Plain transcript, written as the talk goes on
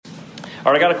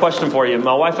All right, I got a question for you.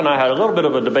 My wife and I had a little bit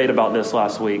of a debate about this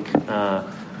last week.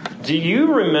 Do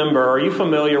you remember, are you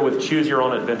familiar with Choose Your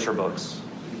Own Adventure books?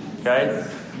 Okay?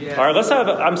 Yeah. All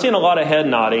right, I'm seeing a lot of head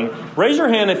nodding. Raise your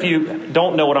hand if you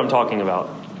don't know what I'm talking about.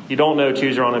 You don't know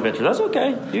Choose Your Own Adventure. That's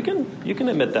okay. You can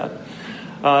admit that.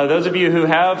 Those of you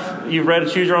you've read a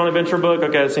Choose Your Own Adventure book?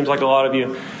 Okay, it seems like a lot of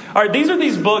you. All right, these are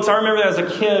these books. I remember as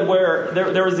a kid where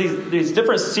there was these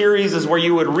different series where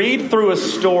you would read through a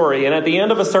story, and at the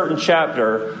end of a certain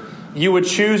chapter, you would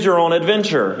choose your own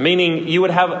adventure, meaning you would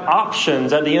have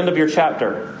options at the end of your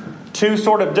chapter, two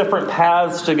sort of different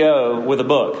paths to go with a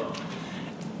book.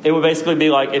 It would basically be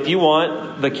like, if you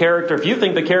think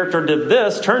the character did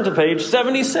this, turn to page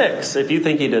 76. If you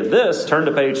think he did this, turn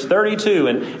to page 32.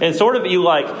 And sort of you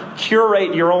like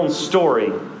curate your own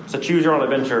story. It's a choose your own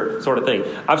adventure sort of thing.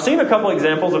 I've seen a couple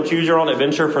examples of choose your own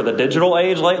adventure for the digital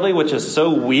age lately, which is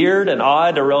so weird and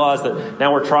odd to realize that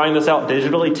now we're trying this out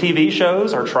digitally. TV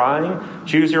shows are trying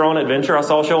choose your own adventure. I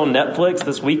saw a show on Netflix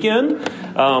this weekend.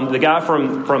 The guy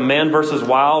from Man vs.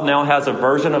 Wild now has a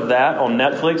version of that on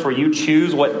Netflix where you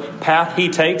choose what path he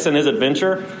takes in his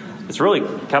adventure. It's really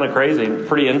kind of crazy,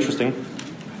 pretty interesting.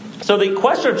 So the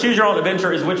question of choose your own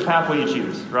adventure is which path will you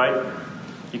choose, right?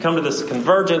 You come to this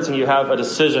convergence and you have a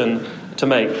decision to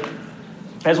make.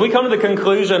 As we come to the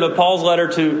conclusion of Paul's letter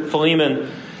to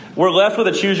Philemon, we're left with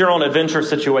a choose your own adventure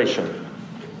situation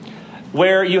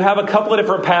where you have a couple of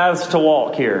different paths to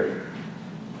walk here.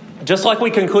 Just like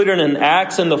we concluded in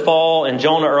Acts in the fall and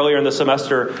Jonah earlier in the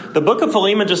semester, the book of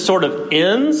Philemon just sort of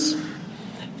ends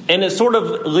and it sort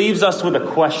of leaves us with a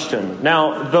question.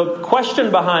 Now, the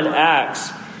question behind Acts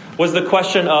was the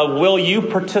question of, will you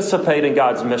participate in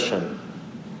God's mission?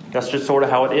 That's just sort of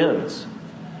how it ends.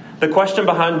 The question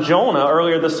behind Jonah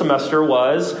earlier this semester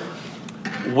was,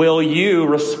 will you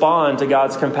respond to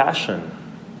God's compassion?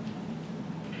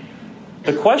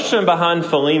 The question behind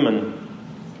Philemon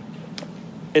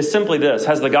is simply this: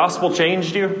 has the gospel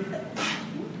changed you?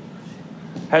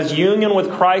 Has union with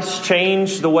Christ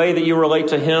changed the way that you relate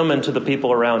to Him and to the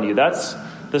people around you? That's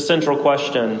the central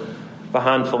question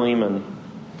behind Philemon.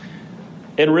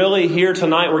 And really, here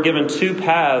tonight, we're given two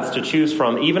paths to choose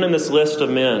from, even in this list of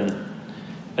men.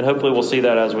 And hopefully we'll see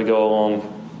that as we go along.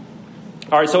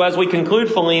 All right, so as we conclude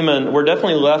Philemon, we're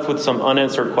definitely left with some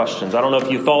unanswered questions. I don't know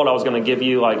if you thought I was going to give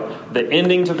you like the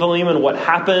ending to Philemon, what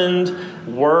happened,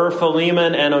 were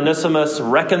Philemon and Onesimus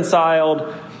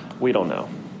reconciled? We don't know.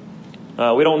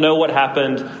 We don't know what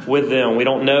happened with them. We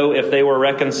don't know if they were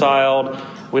reconciled.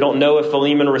 We don't know if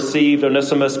Philemon received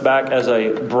Onesimus back as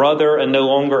a brother and no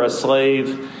longer a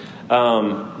slave.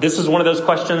 This is one of those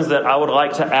questions that I would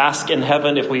like to ask in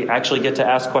heaven if we actually get to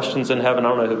ask questions in heaven. I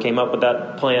don't know who came up with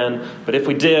that plan, but if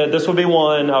we did, this would be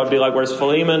one. I would be like, where's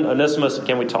Philemon, Onesimus?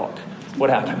 Can we talk?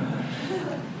 What happened?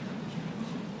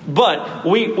 But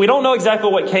we don't know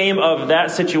exactly what came of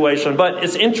that situation. But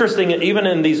it's interesting, even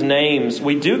in these names,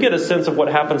 we do get a sense of what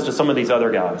happens to some of these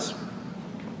other guys.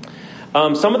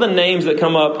 Some of the names that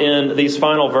come up in these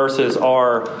final verses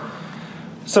are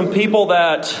some people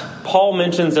that Paul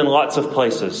mentions in lots of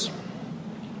places.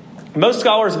 Most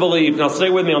scholars believe, now stay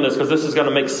with me on this because this is going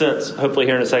to make sense hopefully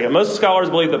here in a second. Most scholars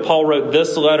believe that Paul wrote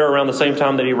this letter around the same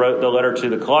time that he wrote the letter to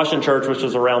the Colossian church, which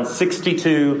was around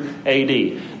 62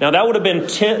 AD. Now that would have been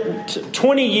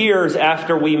 20 years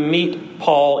after we meet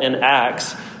Paul in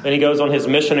Acts, and he goes on his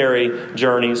missionary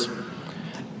journeys.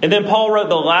 And then Paul wrote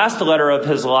the last letter of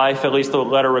his life, at least the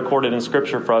letter recorded in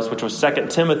Scripture for us, which was 2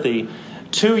 Timothy,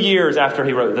 2 years after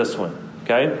he wrote this one.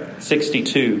 Okay?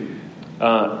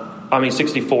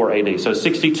 64 AD. So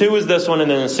 62 is this one,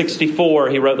 and then in 64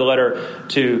 he wrote the letter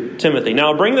to Timothy.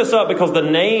 Now I bring this up because the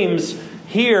names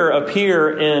here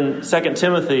appear in 2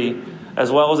 Timothy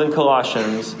as well as in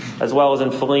Colossians, as well as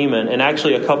in Philemon, and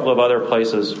actually a couple of other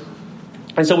places.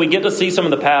 And so we get to see some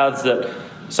of the paths that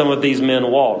some of these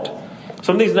men walked.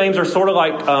 Some of these names are sort of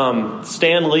like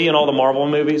Stan Lee in all the Marvel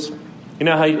movies. You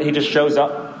know how he just shows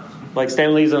up? Like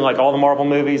Stan Lee's in like all the Marvel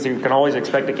movies. You can always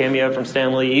expect a cameo from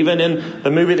Stan Lee. Even in the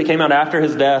movie that came out after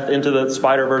his death, Into the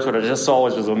Spider-Verse, what I just saw,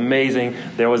 which was amazing.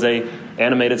 There was a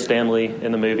animated Stan Lee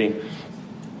in the movie.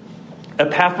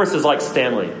 Epaphras is like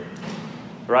Stan Lee,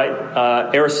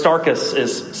 right? Aristarchus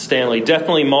is Stan Lee.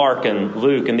 Definitely Mark and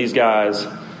Luke and these guys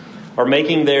are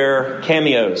making their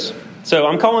cameos. So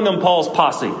I'm calling them Paul's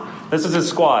posse. This is his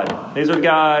squad. These are the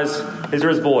guys. These are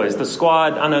his boys. The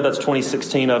squad, I know that's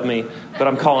 2016 of me, but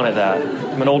I'm calling it that.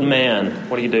 I'm an old man.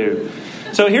 What do you do?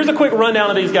 So here's a quick rundown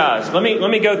of these guys. Let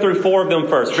me go through four of them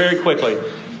first, very quickly.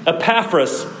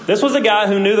 Epaphras. This was a guy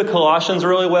who knew the Colossians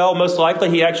really well. Most likely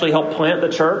he actually helped plant the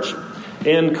church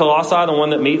in Colossae, the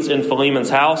one that meets in Philemon's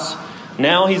house.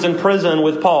 Now he's in prison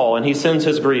with Paul, and he sends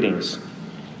his greetings.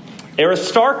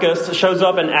 Aristarchus shows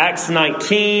up in Acts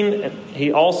 19.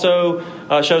 He also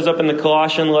shows up in the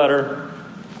Colossian letter.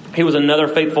 He was another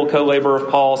faithful co-laborer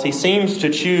of Paul's. He seems to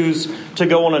choose to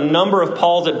go on a number of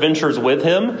Paul's adventures with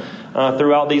him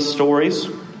throughout these stories.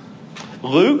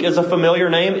 Luke is a familiar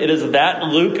name. It is that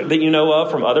Luke that you know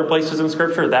of from other places in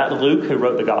Scripture. That Luke who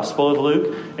wrote the Gospel of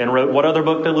Luke and wrote, what other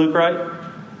book did Luke write?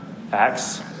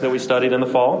 Acts, that we studied in the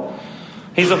fall.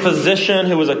 He's a physician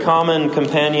who was a common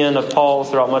companion of Paul's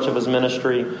throughout much of his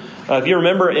ministry. If you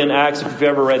remember in Acts, if you've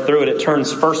ever read through it, it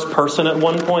turns first person at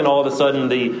one point. All of a sudden,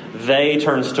 the they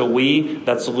turns to we.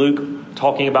 That's Luke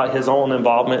talking about his own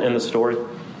involvement in the story.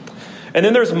 And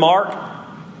then there's Mark.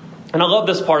 And I love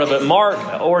this part of it.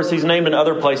 Mark, or as he's named in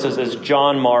other places, is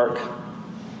John Mark.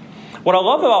 What I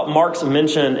love about Mark's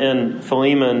mention in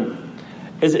Philemon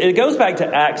is it goes back to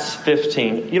Acts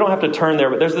 15. You don't have to turn there,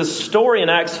 but there's this story in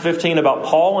Acts 15 about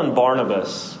Paul and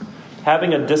Barnabas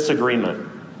having a disagreement.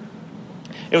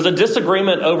 It was a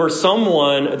disagreement over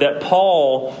someone that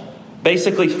Paul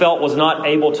basically felt was not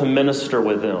able to minister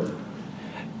with them.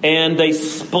 And they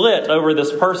split over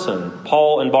this person,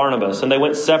 Paul and Barnabas, and they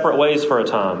went separate ways for a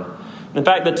time. In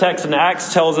fact, the text in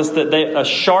Acts tells us that a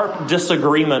sharp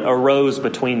disagreement arose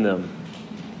between them.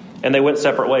 And they went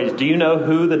separate ways. Do you know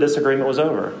who the disagreement was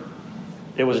over?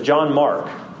 It was John Mark.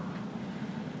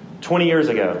 20 years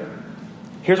ago.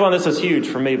 Here's why this is huge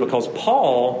for me, because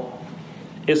Paul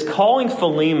is calling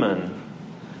Philemon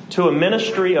to a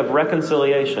ministry of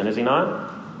reconciliation, is he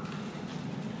not?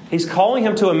 He's calling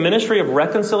him to a ministry of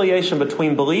reconciliation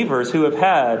between believers who have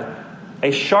had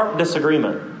a sharp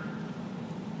disagreement.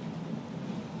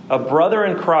 A brother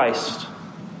in Christ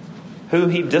who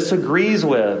he disagrees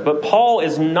with. But Paul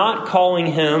is not calling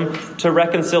him to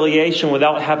reconciliation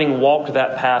without having walked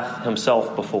that path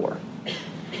himself before.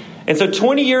 And so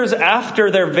 20 years after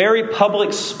their very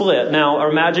public split, now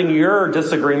imagine your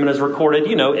disagreement is recorded,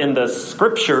 in the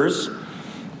scriptures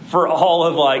for all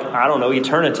of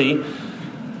eternity.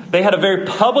 They had a very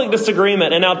public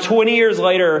disagreement, and now 20 years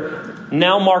later,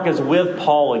 now Mark is with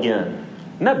Paul again.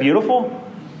 Isn't that beautiful?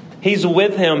 He's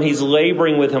with him, he's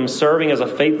laboring with him, serving as a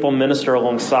faithful minister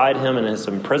alongside him in his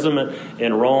imprisonment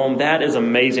in Rome. That is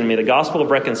amazing to me. The gospel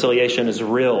of reconciliation is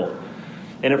real,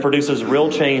 and it produces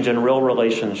real change and real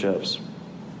relationships.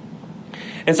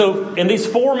 And so in these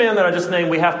four men that I just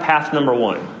named, we have path number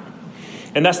one.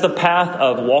 And that's the path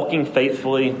of walking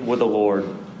faithfully with the Lord,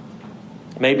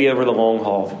 maybe over the long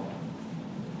haul.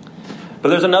 But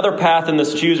there's another path in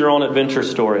this choose your own adventure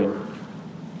story.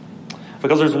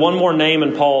 Because there's one more name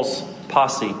in Paul's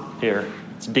posse here.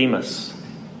 It's Demas.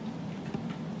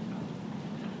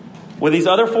 With these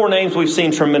other four names, we've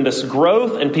seen tremendous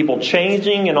growth and people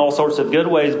changing in all sorts of good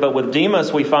ways. But with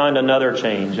Demas, we find another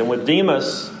change. And with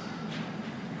Demas,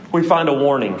 we find a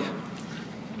warning.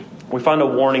 We find a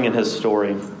warning in his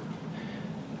story.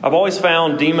 I've always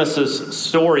found Demas'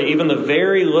 story, even the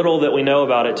very little that we know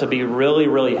about it, to be really,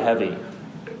 really heavy.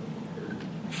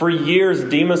 For years,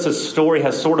 Demas' story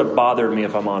has sort of bothered me,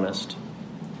 if I'm honest.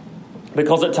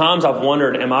 Because at times I've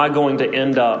wondered, am I going to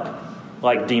end up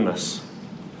like Demas?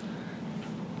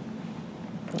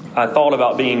 I thought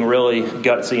about being really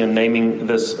gutsy and naming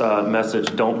this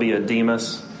message, Don't Be a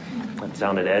Demas. That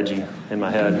sounded edgy in my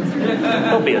head.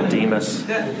 Don't be a Demas.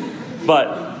 But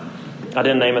I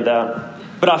didn't name it that.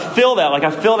 But I feel that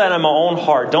in my own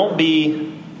heart. Don't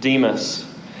be Demas.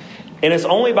 And it's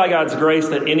only by God's grace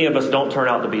that any of us don't turn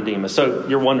out to be Demas. So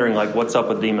you're wondering, what's up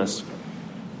with Demas?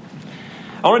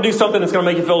 I want to do something that's going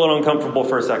to make you feel a little uncomfortable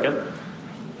for a second.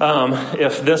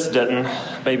 If this didn't,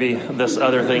 maybe this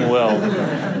other thing will.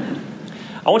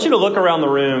 I want you to look around the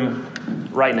room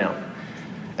right now.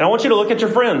 And I want you to look at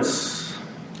your friends.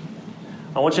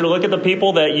 I want you to look at the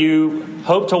people that you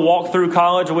hope to walk through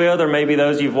college with, or maybe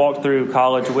those you've walked through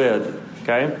college with.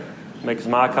 Okay? Make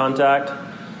some eye contact.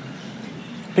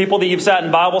 People that you've sat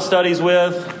in Bible studies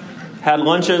with, had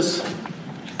lunches,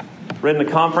 ridden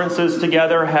to conferences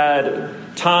together,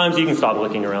 had times, you can stop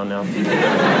looking around now.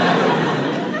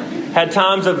 Had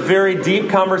times of very deep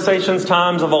conversations,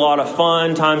 times of a lot of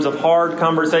fun, times of hard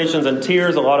conversations and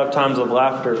tears, a lot of times of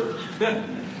laughter.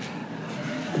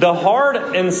 The hard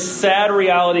and sad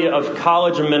reality of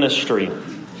college ministry.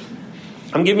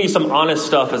 I'm giving you some honest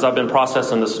stuff as I've been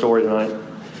processing this story tonight.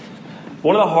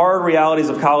 One of the hard realities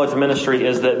of college ministry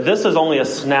is that this is only a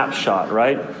snapshot,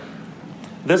 right?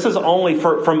 This is only,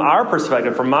 from our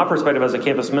perspective, from my perspective as a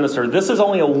campus minister, this is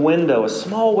only a window, a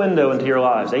small window into your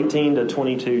lives, 18 to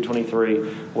 22, 23,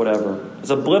 whatever. It's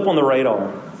a blip on the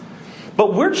radar.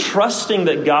 But we're trusting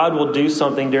that God will do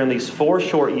something during these 4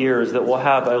 short years that will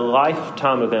have a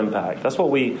lifetime of impact. That's what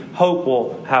we hope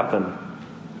will happen.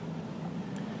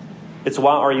 It's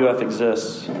why RUF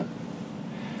exists.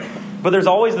 But there's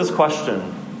always this question.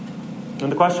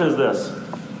 And the question is this: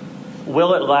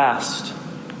 will it last?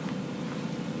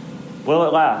 Will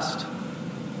it last?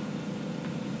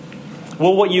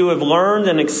 Will what you have learned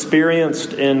and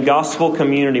experienced in gospel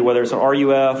community, whether it's an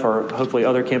RUF or hopefully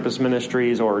other campus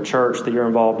ministries or a church that you're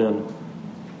involved in,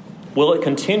 will it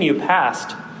continue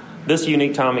past this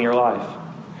unique time in your life?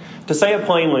 To say it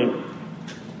plainly,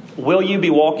 will you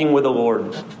be walking with the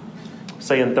Lord,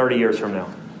 say in 30 years from now?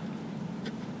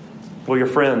 Will your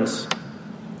friends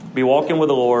be walking with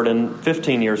the Lord in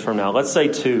 15 years from now? Let's say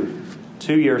 2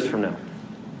 years from now.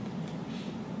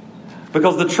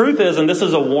 Because the truth is, and this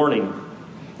is a warning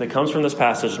that comes from this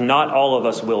passage, not all of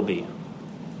us will be.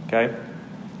 Okay?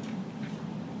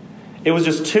 It was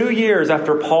just 2 years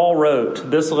after Paul wrote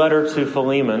this letter to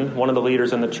Philemon, one of the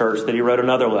leaders in the church, that he wrote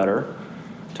another letter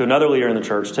to another leader in the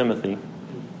church, Timothy.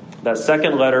 That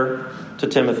second letter to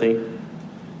Timothy,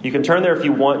 you can turn there if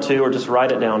you want to, or just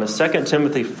write it down. It's 2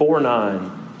 Timothy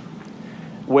 4:9,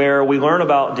 where we learn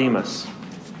about Demas.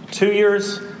 2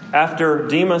 years after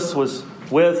Demas was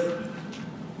with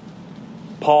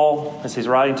Paul, as he's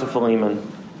writing to Philemon,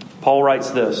 Paul writes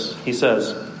this. He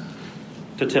says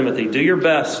to Timothy, "Do your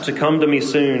best to come to me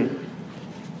soon,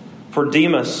 for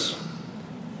Demas,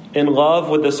 in love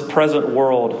with this present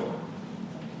world,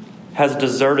 has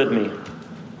deserted me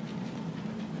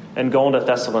and gone to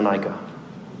Thessalonica."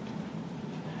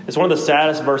 It's one of the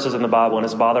saddest verses in the Bible, and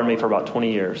it's bothered me for about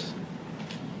 20 years.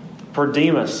 For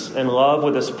Demas, in love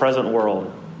with this present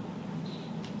world,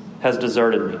 has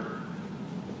deserted me.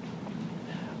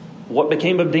 What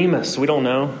became of Demas? We don't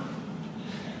know.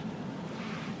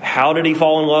 How did he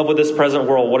fall in love with this present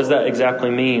world? What does that exactly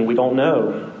mean? We don't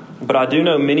know. But I do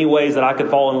know many ways that I could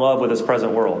fall in love with this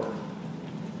present world.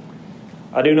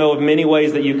 I do know of many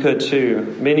ways that you could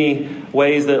too. Many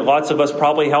ways that lots of us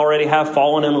probably already have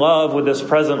fallen in love with this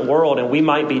present world, and we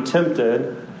might be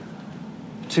tempted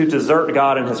to desert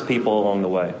God and His people along the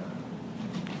way.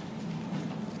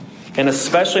 And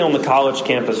especially on the college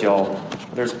campus, y'all,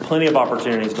 there's plenty of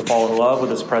opportunities to fall in love with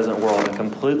this present world and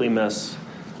completely miss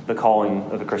the calling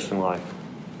of the Christian life.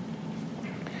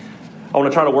 I want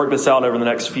to try to work this out over the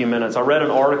next few minutes. I read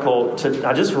an article,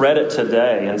 I just read it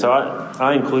today, and so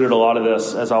I included a lot of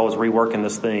this as I was reworking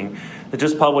this thing. It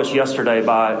just published yesterday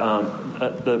by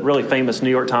the really famous New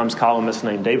York Times columnist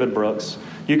named David Brooks.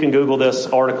 You can Google this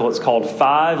article. It's called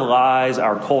 5 Lies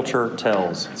Our Culture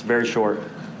Tells. It's very short.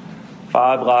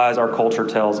 5 Lies Our Culture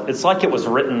Tells. It's like it was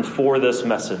written for this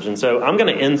message. And so I'm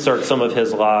going to insert some of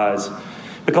his lies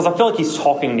because I feel like he's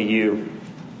talking to you.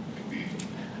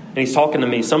 And he's talking to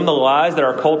me. Some of the lies that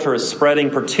our culture is spreading,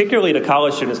 particularly to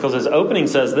college students, because his opening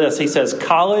says this. He says,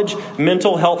 college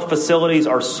mental health facilities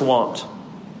are swamped.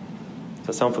 Does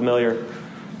that sound familiar?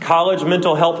 College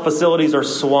mental health facilities are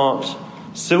swamped.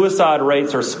 Suicide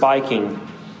rates are spiking.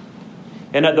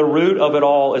 And at the root of it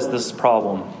all is this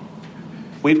problem.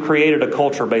 We've created a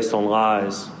culture based on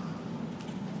lies.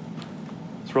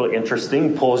 It's really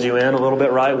interesting. Pulls you in a little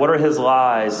bit, right? What are his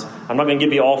lies? I'm not going to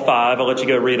give you all 5. I'll let you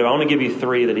go read it. I want to give you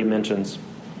 3 that he mentions.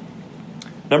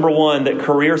 Number 1, that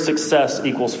career success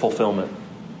equals fulfillment.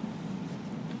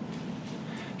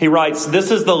 He writes,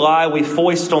 "This is the lie we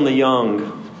foist on the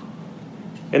young.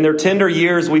 In their tender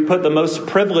years, we put the most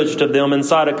privileged of them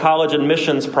inside a college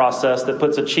admissions process that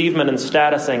puts achievement and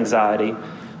status anxiety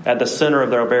at the center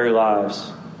of their very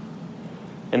lives.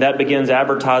 And that begins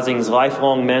advertising's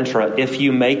lifelong mantra, if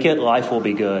you make it, life will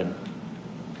be good.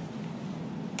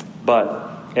 But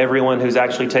everyone who's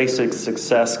actually tasted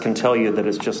success can tell you that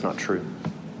it's just not true."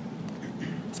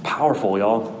 It's powerful,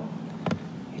 y'all.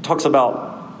 He talks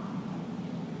about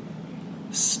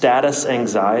status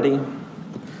anxiety.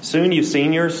 Soon you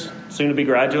seniors, soon to be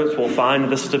graduates, will find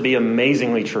this to be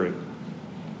amazingly true.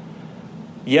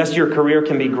 Yes, your career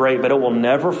can be great, but it will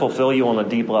never fulfill you on a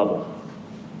deep level.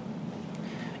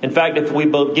 In fact, if we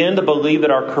begin to believe that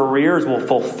our careers will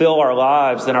fulfill our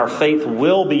lives, then our faith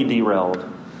will be derailed.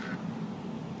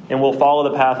 And we'll follow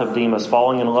the path of Demas,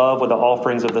 falling in love with the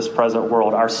offerings of this present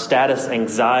world. Our status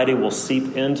anxiety will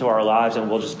seep into our lives and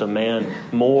we'll just demand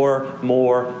more,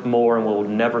 and we'll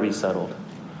never be settled.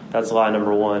 That's lie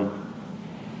number 1.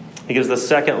 He gives the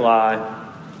second lie,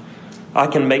 I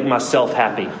can make myself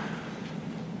happy.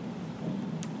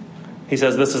 He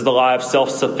says this is the lie of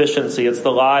self-sufficiency. It's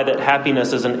the lie that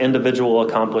happiness is an individual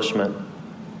accomplishment.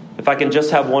 If I can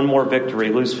just have one more victory,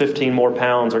 lose 15 more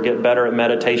pounds, or get better at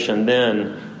meditation,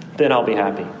 then I'll be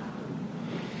happy.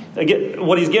 Again,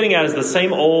 what he's getting at is the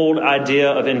same old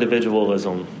idea of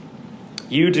individualism.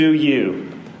 You do you.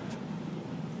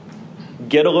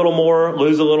 get a little more,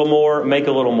 lose a little more, make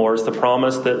a little more. It's the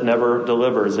promise that never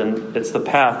delivers, and it's the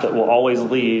path that will always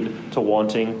lead to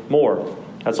wanting more.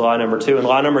 That's lie number 2. And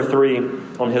lie number 3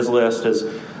 on his list is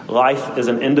life is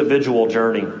an individual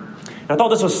journey. And I thought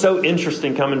this was so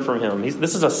interesting coming from him.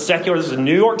 This is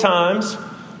New York Times.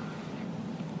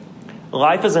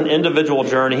 Life is an individual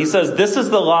journey. He says this is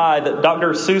the lie that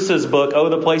Dr. Seuss's book, Oh,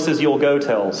 the Places You'll Go,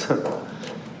 tells.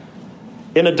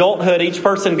 In adulthood, each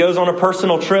person goes on a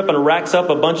personal trip and racks up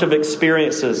a bunch of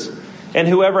experiences. And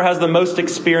whoever has the most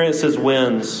experiences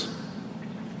wins.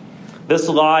 This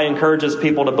lie encourages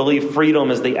people to believe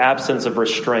freedom is the absence of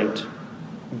restraint.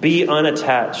 Be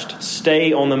unattached.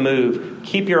 Stay on the move.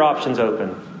 Keep your options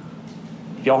open.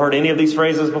 Y'all heard any of these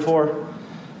phrases before?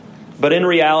 But in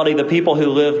reality, the people who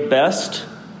live best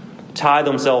tie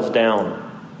themselves down.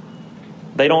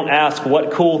 They don't ask,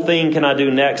 what cool thing can I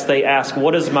do next? They ask,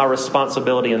 what is my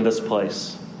responsibility in this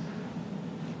place?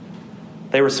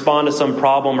 They respond to some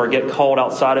problem or get called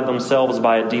outside of themselves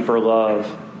by a deeper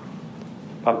love.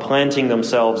 By planting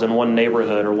themselves in one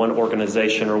neighborhood or one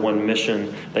organization or one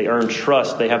mission, they earn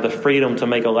trust. They have the freedom to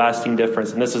make a lasting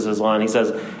difference. And this is his line. He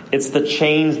says, it's the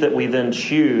chains that we then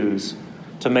choose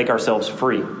to make ourselves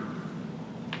free.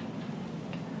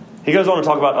 He goes on to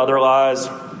talk about other lies,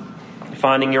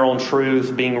 finding your own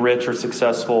truth, being rich or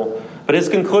successful. But his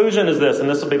conclusion is this, and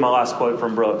this will be my last quote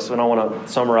from Brooks, and I want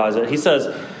to summarize it. He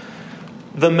says,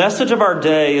 the message of our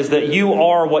day is that you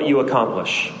are what you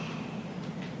accomplish.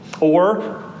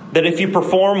 Or that if you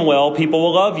perform well, people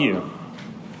will love you.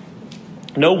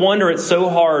 No wonder it's so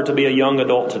hard to be a young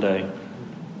adult today.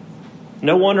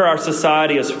 No wonder our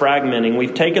society is fragmenting.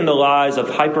 We've taken the lies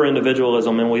of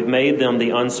hyper-individualism and we've made them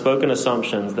the unspoken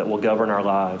assumptions that will govern our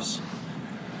lives.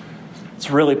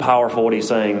 It's really powerful what he's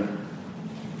saying.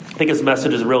 I think his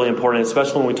message is really important,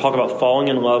 especially when we talk about falling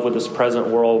in love with this present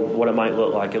world, what it might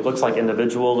look like. It looks like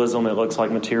individualism. It looks like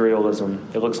materialism.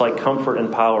 It looks like comfort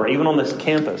and power, even on this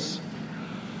campus.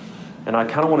 And I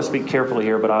kind of want to speak carefully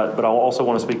here, but I also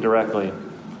want to speak directly.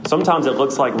 Sometimes it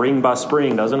looks like Ring by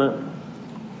Spring, doesn't it?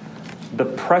 The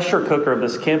pressure cooker of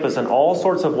this campus in all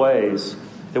sorts of ways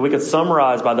that we could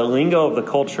summarize by the lingo of the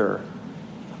culture.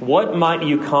 What might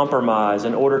you compromise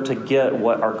in order to get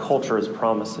what our culture is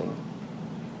promising?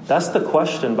 That's the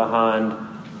question behind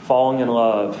falling in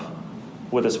love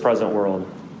with this present world.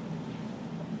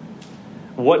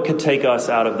 What could take us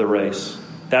out of the race?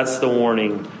 That's the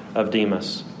warning of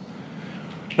Demas.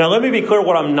 Now, let me be clear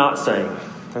what I'm not saying.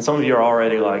 And some of you are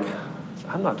already like,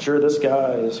 I'm not sure this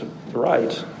guy is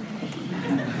right.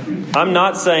 I'm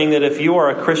not saying that if you are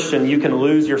a Christian, you can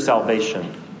lose your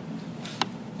salvation.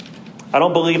 I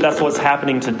don't believe that's what's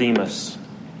happening to Demas.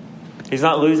 He's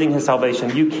not losing his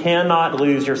salvation. You cannot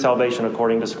lose your salvation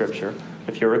according to Scripture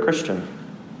if you're a Christian.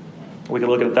 We could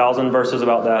look at 1,000 verses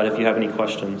about that if you have any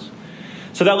questions.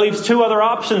 So that leaves 2 other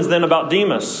options then about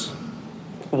Demas.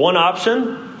 One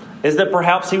option is that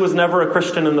perhaps he was never a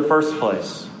Christian in the first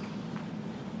place.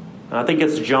 And I think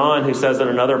it's John who says in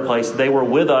another place, they were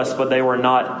with us, but they were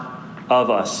not of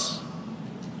us.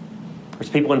 There's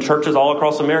people in churches all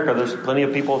across America. There's plenty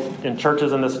of people in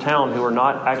churches in this town who are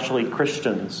not actually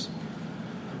Christians.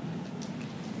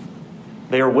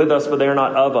 They are with us, but they are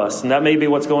not of us. And that may be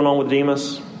what's going on with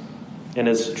Demas. And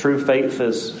his true faith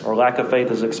or lack of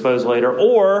faith is exposed later.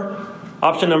 Or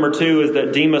option number 2 is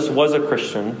that Demas was a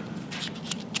Christian.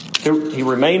 He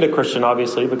remained a Christian,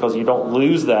 obviously, because you don't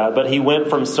lose that. But he went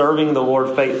from serving the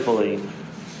Lord faithfully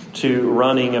to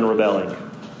running and rebelling.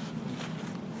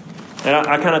 And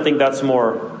I kind of think that's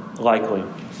more likely.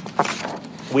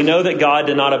 We know that God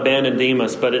did not abandon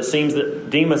Demas, but it seems that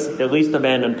Demas at least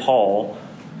abandoned Paul.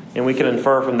 And we can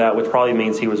infer from that, which probably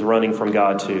means he was running from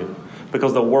God too,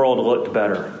 because the world looked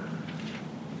better.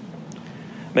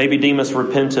 Maybe Demas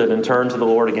repented and turned to the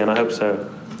Lord again. I hope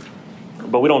so.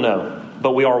 But we don't know.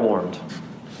 But we are warned.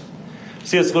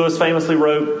 C.S. Lewis famously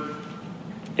wrote,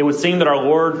 it would seem that our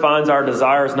Lord finds our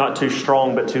desires not too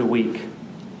strong but too weak.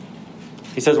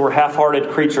 He says we're half-hearted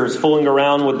creatures fooling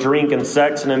around with drink and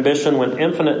sex and ambition when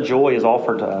infinite joy is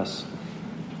offered to us.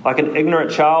 Like an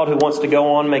ignorant child who wants to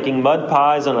go on making mud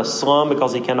pies in a slum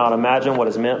because he cannot imagine what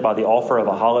is meant by the offer of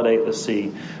a holiday at the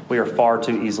sea, we are far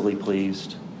too easily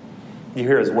pleased. You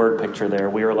hear his word picture there.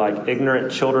 We are like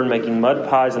ignorant children making mud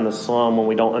pies in the slum when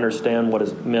we don't understand what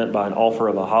is meant by an offer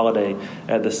of a holiday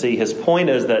at the sea. His point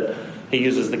is that he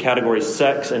uses the categories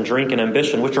sex and drink and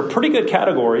ambition, which are pretty good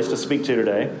categories to speak to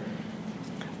today,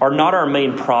 are not our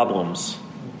main problems,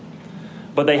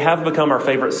 but they have become our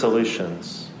favorite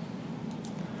solutions.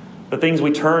 The things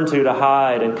we turn to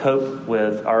hide and cope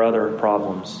with our other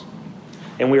problems.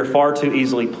 And we are far too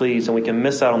easily pleased, and we can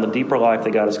miss out on the deeper life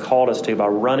that God has called us to by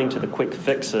running to the quick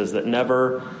fixes that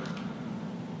never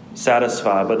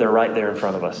satisfy, but they're right there in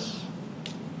front of us.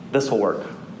 This will work.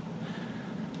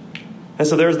 And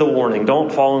so there's the warning.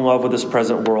 Don't fall in love with this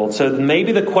present world. So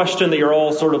maybe the question that you're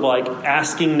all sort of like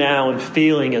asking now and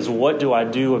feeling is, what do I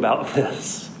do about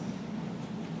this?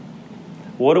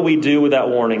 What do we do with that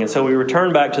warning? And so we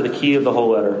return back to the key of the whole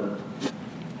letter.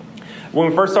 When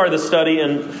we first started the study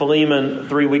in Philemon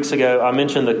 3 weeks ago, I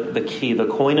mentioned the key, the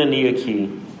koinonia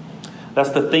key.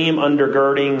 That's the theme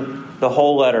undergirding the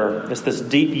whole letter. It's this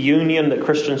deep union that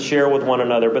Christians share with one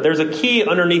another. But there's a key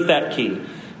underneath that key.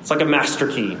 It's like a master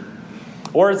key.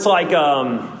 Or it's like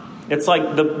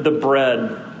the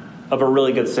bread of a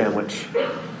really good sandwich.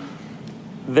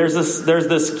 There's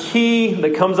this key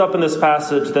that comes up in this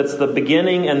passage that's the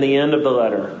beginning and the end of the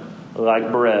letter,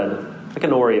 like bread, like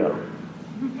an Oreo,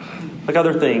 like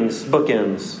other things,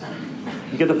 bookends.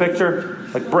 You get the picture?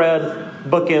 Like bread,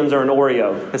 bookends, or an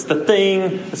Oreo. It's the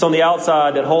thing that's on the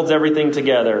outside that holds everything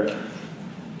together.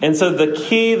 And so the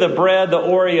key, the bread, the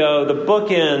Oreo, the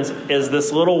bookends is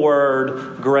this little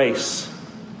word, grace.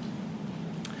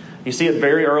 You see it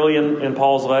very early in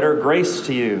Paul's letter, grace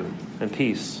to you and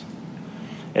peace.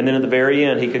 And then at the very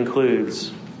end, he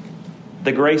concludes,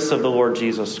 the grace of the Lord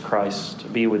Jesus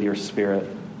Christ be with your spirit.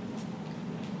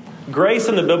 Grace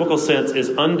in the biblical sense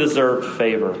is undeserved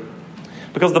favor.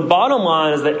 Because the bottom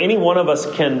line is that any one of us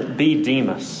can be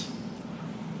Demas,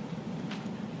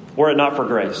 were it not for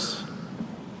grace.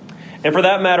 And for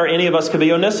that matter, any of us could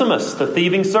be Onesimus, the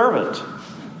thieving servant,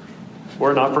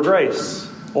 were it not for grace.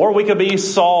 Or we could be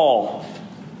Saul,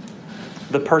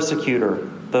 the persecutor,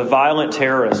 the violent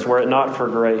terrorist, were it not for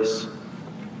grace.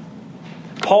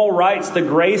 Paul writes, the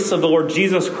grace of the Lord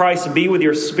Jesus Christ be with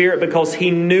your spirit, because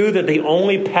he knew that the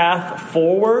only path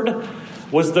forward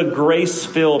was the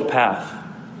grace-filled path.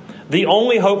 The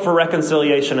only hope for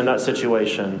reconciliation in that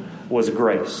situation was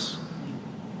grace.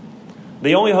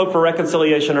 The only hope for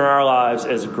reconciliation in our lives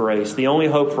is grace. The only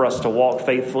hope for us to walk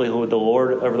faithfully with the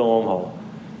Lord over the long haul.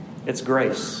 It's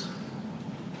grace.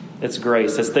 It's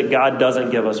grace. It's that God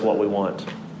doesn't give us what we want.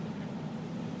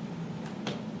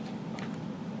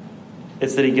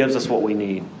 It's that he gives us what we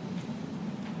need.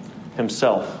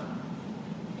 Himself.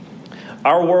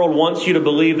 Our world wants you to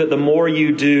believe that the more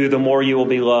you do, the more you will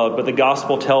be loved. But the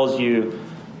gospel tells you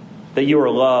that you are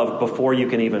loved before you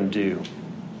can even do.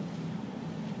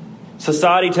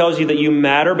 Society tells you that you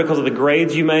matter because of the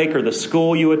grades you make or the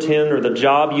school you attend or the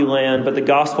job you land. But the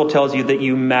gospel tells you that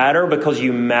you matter because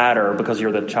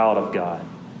you're the child of God.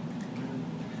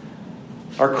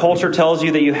 Our culture tells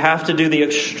you that you have to do the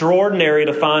extraordinary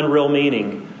to find real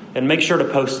meaning, and make sure to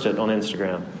post it on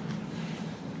Instagram.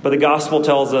 But the gospel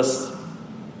tells us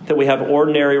that we have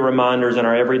ordinary reminders in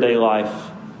our everyday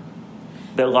life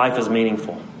that life is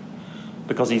meaningful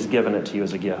because he's given it to you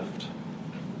as a gift.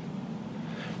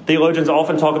 Theologians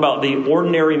often talk about the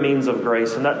ordinary means of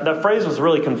grace, and that phrase was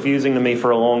really confusing to me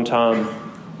for a long time.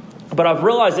 But I've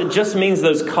realized it just means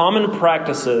those common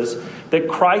practices that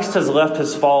Christ has left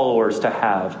his followers to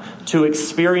have, to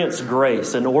experience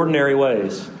grace in ordinary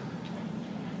ways,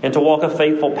 and to walk a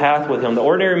faithful path with him. The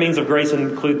ordinary means of grace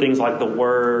include things like the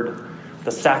word,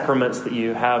 the sacraments that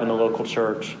you have in the local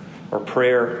church, or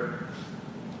prayer.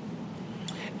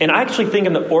 And I actually think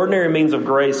in the ordinary means of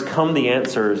grace come the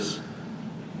answers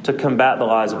to combat the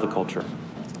lies of the culture.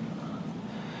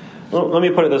 Well, let me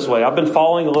put it this way. I've been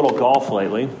following a little golf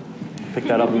lately. Pick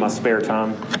that up in my spare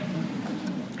time.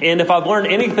 And if I've learned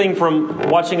anything from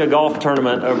watching a golf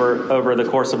tournament over the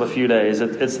course of a few days,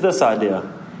 it's this idea.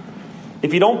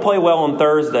 If you don't play well on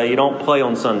Thursday, you don't play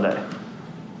on Sunday.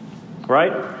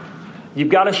 Right? You've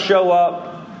got to show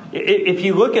up. If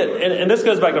you look at, and this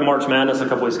goes back to March Madness a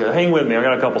couple weeks ago. Hang with me. I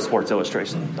got a couple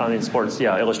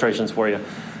illustrations for you.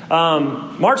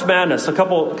 March Madness a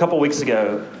couple weeks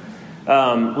ago.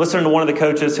 Listening to one of the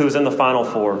coaches who was in the Final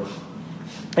Four.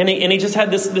 And he just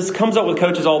had this comes up with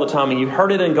coaches all the time, and you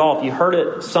heard it in golf. You heard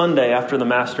it Sunday after the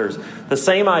Masters. The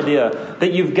same idea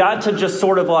that you've got to just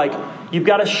sort of like, you've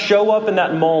got to show up in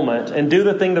that moment and do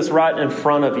the thing that's right in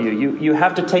front of you. You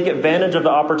have to take advantage of the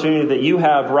opportunity that you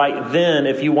have right then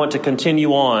if you want to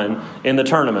continue on in the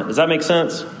tournament. Does that make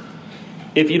sense?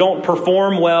 If you don't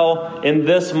perform well in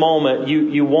this moment,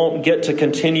 you won't get to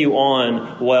continue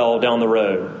on well down the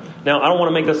road. Now, I don't want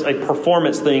to make this a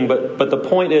performance thing, but the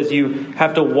point is you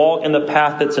have to walk in the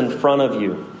path that's in front of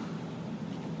you.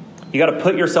 You got to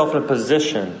put yourself in a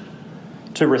position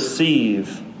to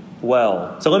receive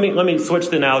well. So let me switch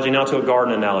the analogy now to a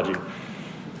garden analogy.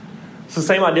 It's the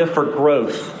same idea for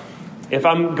growth. If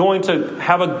I'm going to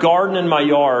have a garden in my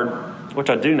yard, which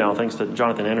I do now thanks to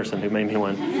Jonathan Anderson who made me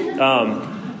one.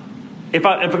 If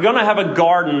I'm going to have a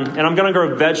garden and I'm going to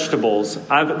grow vegetables,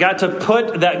 I've got to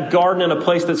put that garden in a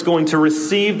place that's going to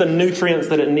receive the nutrients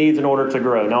that it needs in order to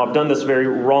grow. Now, I've done this very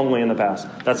wrongly in the past.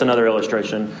 That's another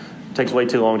illustration. It takes way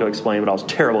too long to explain, but I was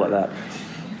terrible at that.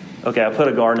 Okay, I put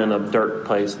a garden in a dirt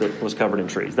place that was covered in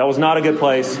trees. That was not a good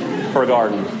place for a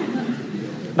garden.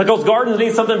 Because gardens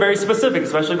need something very specific,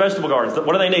 especially vegetable gardens.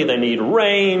 What do they need? They need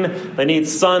rain. They need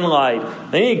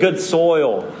sunlight. They need good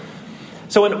soil.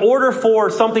 So in order for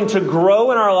something to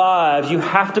grow in our lives, you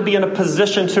have to be in a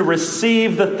position to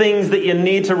receive the things that you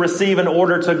need to receive in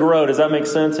order to grow. Does that make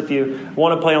sense? If you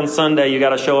want to play on Sunday, you got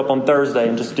to show up on Thursday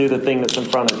and just do the thing that's in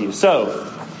front of you. So,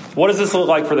 what does this look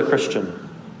like for the Christian?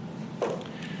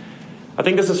 I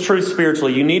think this is true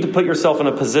spiritually. You need to put yourself in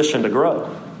a position to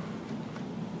grow.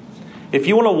 If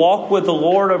you want to walk with the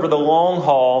Lord over the long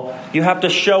haul, you have to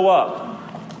show up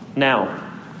now.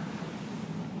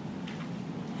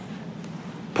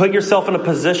 Put yourself in a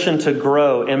position to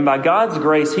grow. And by God's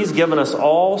grace, He's given us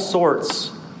all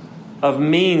sorts of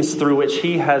means through which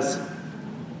He has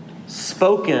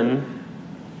spoken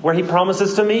where He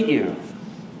promises to meet you.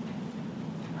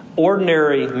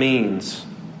 Ordinary means.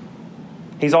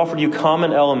 He's offered you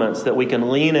common elements that we can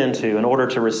lean into in order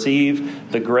to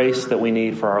receive the grace that we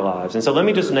need for our lives. And so let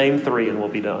me just name 3 and we'll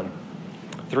be done.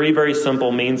 3 very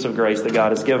simple means of grace that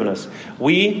God has given us.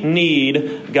 We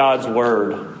need God's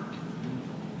Word.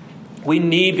 We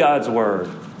need God's Word.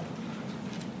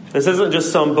 This isn't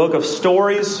just some book of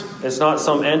stories. It's not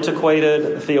some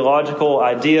antiquated theological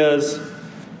ideas.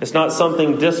 It's not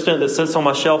something distant that sits on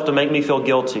my shelf to make me feel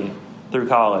guilty through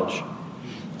college.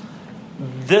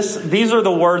 These are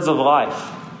the words of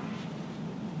life.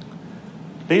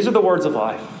 These are the words of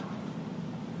life.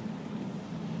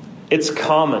 It's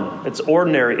common. It's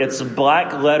ordinary. It's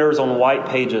black letters on white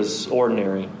pages,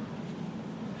 ordinary.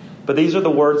 But these are the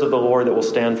words of the Lord that will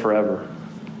stand forever.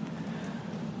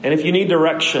 And if you need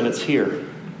direction, it's here.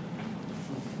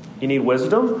 You need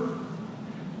wisdom.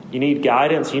 You need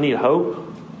guidance. You need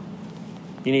hope.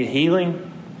 You need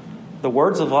healing. The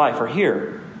words of life are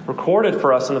here, recorded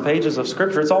for us in the pages of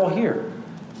Scripture. It's all here.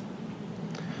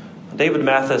 David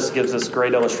Mathis gives this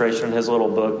great illustration in his little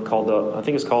book called I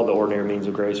think it's called The Ordinary Means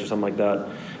of Grace or something like that,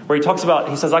 where he talks about,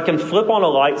 he says, I can flip on a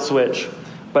light switch,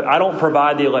 but I don't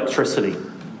provide the electricity.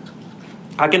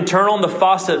 I can turn on the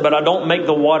faucet, but I don't make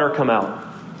the water come out.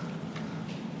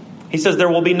 He says there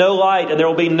will be no light and there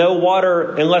will be no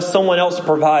water unless someone else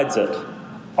provides it.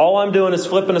 All I'm doing is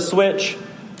flipping a switch,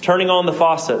 turning on the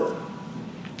faucet.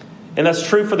 And that's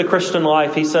true for the Christian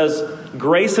life. He says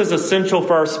grace is essential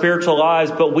for our spiritual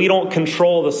lives, but we don't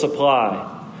control the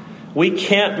supply. We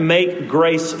can't make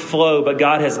grace flow, but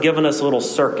God has given us little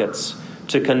circuits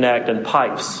to connect and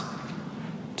pipes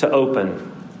to open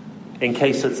in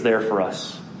case it's there for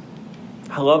us.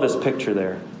 I love his picture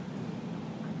there.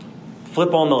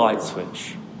 Flip on the light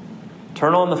switch.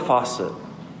 Turn on the faucet.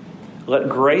 Let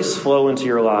grace flow into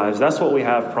your lives. That's what we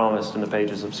have promised in the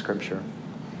pages of Scripture.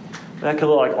 That could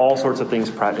look like all sorts of things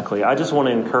practically. I just want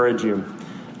to encourage you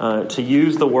to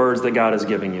use the words that God is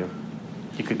giving you.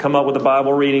 You could come up with a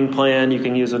Bible reading plan. You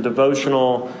can use a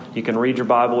devotional. You can read your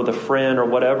Bible with a friend or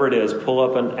whatever it is. Pull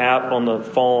up an app on the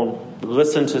phone.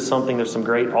 Listen to something. There's some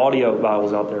great audio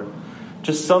Bibles out there.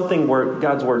 Just something where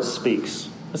God's Word speaks.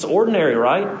 It's ordinary,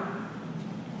 right?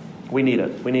 We need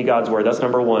it. We need God's Word. That's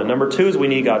number 1. Number 2 is we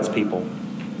need God's people.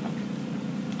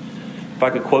 If I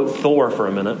could quote Thor for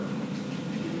a minute.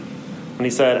 When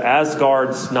he said,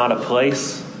 Asgard's not a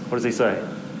place, what does he say?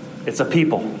 It's a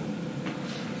people.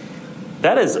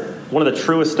 That is one of the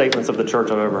truest statements of the church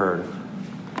I've ever heard.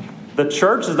 The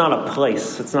church is not a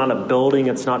place. It's not a building.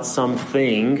 It's not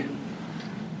something.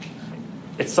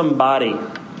 It's somebody.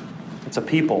 It's a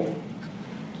people.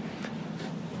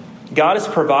 God has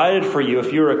provided for you,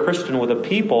 if you're a Christian, with a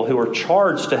people who are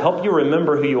charged to help you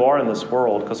remember who you are in this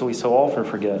world, because we so often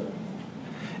forget.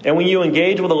 And when you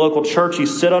engage with a local church, you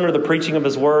sit under the preaching of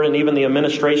His Word and even the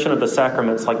administration of the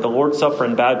sacraments like the Lord's Supper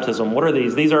and baptism. What are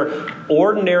these? These are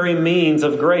ordinary means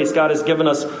of grace. God has given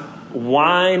us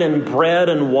wine and bread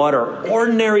and water,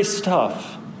 ordinary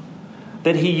stuff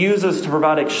that He uses to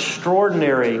provide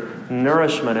extraordinary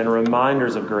nourishment and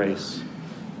reminders of grace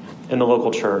in the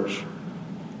local church.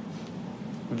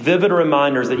 Vivid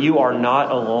reminders that you are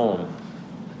not alone.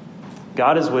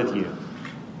 God is with you.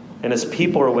 And His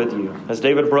people are with you. As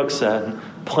David Brooks said,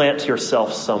 plant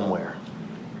yourself somewhere.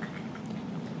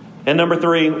 And number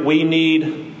 3, we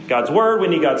need God's Word, we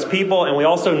need God's people, and we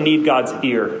also need God's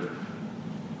ear.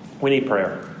 We need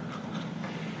prayer.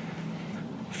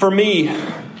 For me,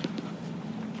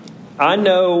 I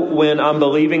know when I'm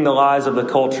believing the lies of the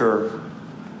culture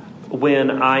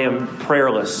when I am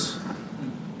prayerless.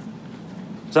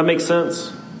 Does that make sense?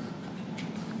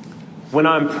 When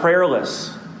I'm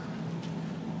prayerless,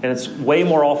 and it's way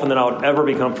more often than I would ever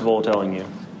be comfortable telling you,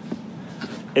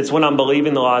 it's when I'm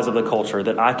believing the lies of the culture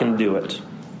that I can do it.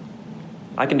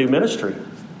 I can do ministry.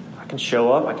 I can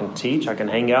show up. I can teach. I can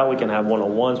hang out. We can have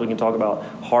one-on-ones. We can talk about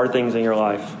hard things in your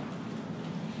life.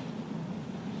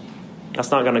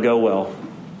 That's not going to go well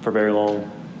for very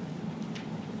long.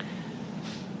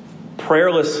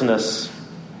 Prayerlessness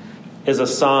is a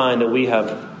sign that we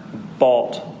have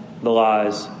bought the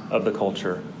lies of the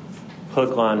culture.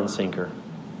 Hook, line, and sinker.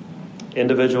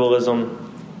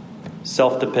 Individualism,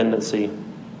 self-dependency,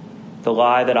 the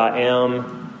lie that I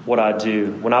am what I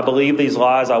do. When I believe these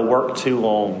lies, I work too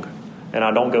long and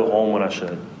I don't go home when I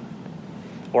should.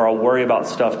 Or I'll worry about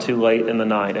stuff too late in the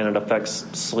night and it affects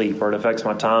sleep, or it affects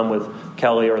my time with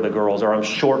Kelly or the girls, or I'm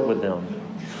short with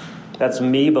them. That's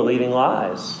me believing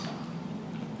lies.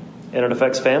 And it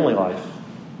affects family life.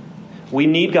 We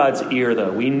need God's ear,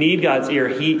 though. We need God's ear.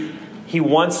 He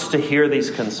wants to hear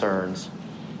these concerns.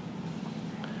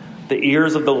 The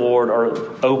ears of the Lord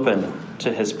are open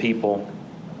to his people.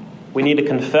 We need to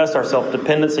confess our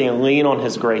self-dependency and lean on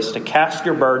his grace, to cast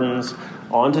your burdens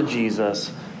onto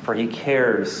Jesus, for he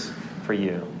cares for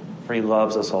you, for he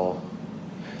loves us all.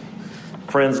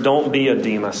 Friends, don't be a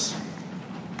Demas,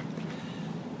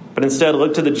 but instead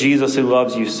look to the Jesus who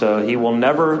loves you so. He will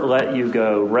never let you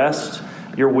go. Rest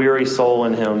your weary soul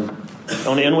in him. I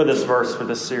want to end with this verse for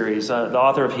this series. The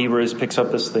author of Hebrews picks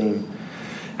up this theme.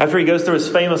 After he goes through his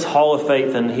famous hall of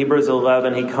faith in Hebrews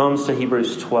 11, he comes to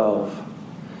Hebrews 12.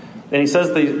 And he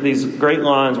says these great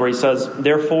lines where he says,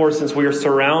 "Therefore, since we are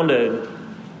surrounded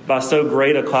by so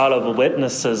great a cloud of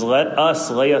witnesses, let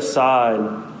us lay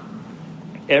aside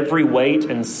every weight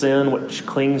and sin which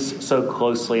clings so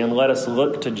closely, and let us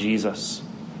look to Jesus,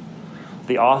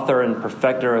 the author and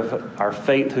perfecter of our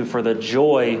faith, who for the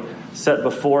joy set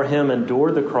before him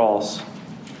endured the cross,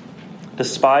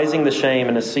 despising the shame,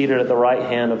 and is seated at the right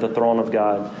hand of the throne of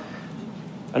God."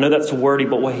 I know that's wordy,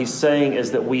 but what he's saying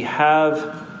is that we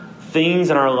have things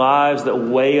in our lives that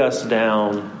weigh us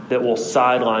down, that will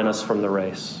sideline us from the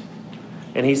race.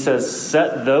 And he says,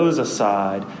 set those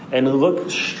aside and look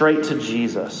straight to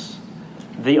Jesus,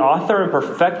 the author and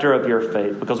perfecter of your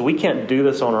faith, because we can't do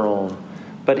this on our own.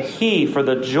 But he, for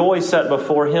the joy set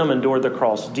before him, endured the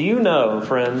cross. Do you know,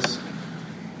 friends,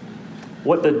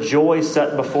 what the joy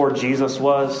set before Jesus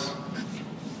was?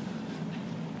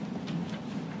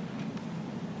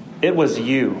 It was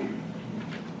you.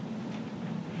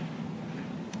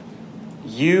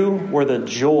 You were the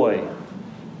joy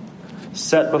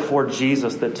set before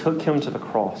Jesus that took him to the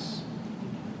cross,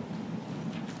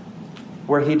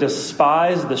 where he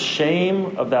despised the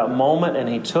shame of that moment and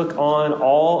he took on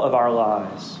all of our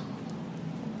lies.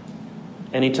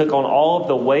 And he took on all of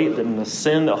the weight and the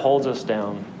sin that holds us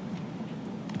down.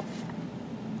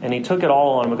 And he took it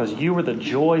all on because you were the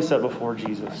joy set before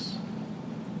Jesus.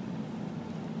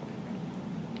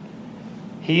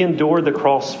 He endured the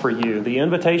cross for you. The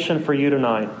invitation for you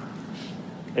tonight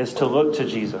is to look to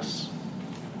Jesus.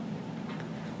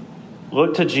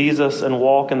 Look to Jesus and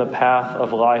walk in the path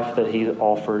of life that he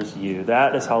offers you.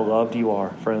 That is how loved you are,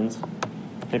 friends.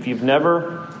 If you've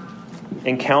never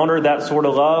encountered that sort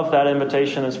of love, that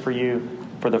invitation is for you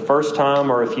for the first time.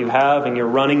 Or if you have and you're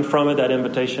running from it, that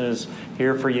invitation is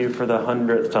here for you for the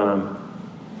 100th time.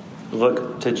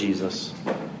 Look to Jesus.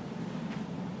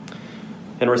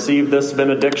 And receive this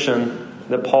benediction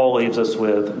that Paul leaves us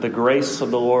with. The grace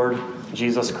of the Lord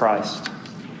Jesus Christ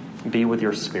be with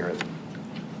your spirit.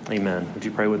 Amen. Would you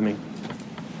pray with me?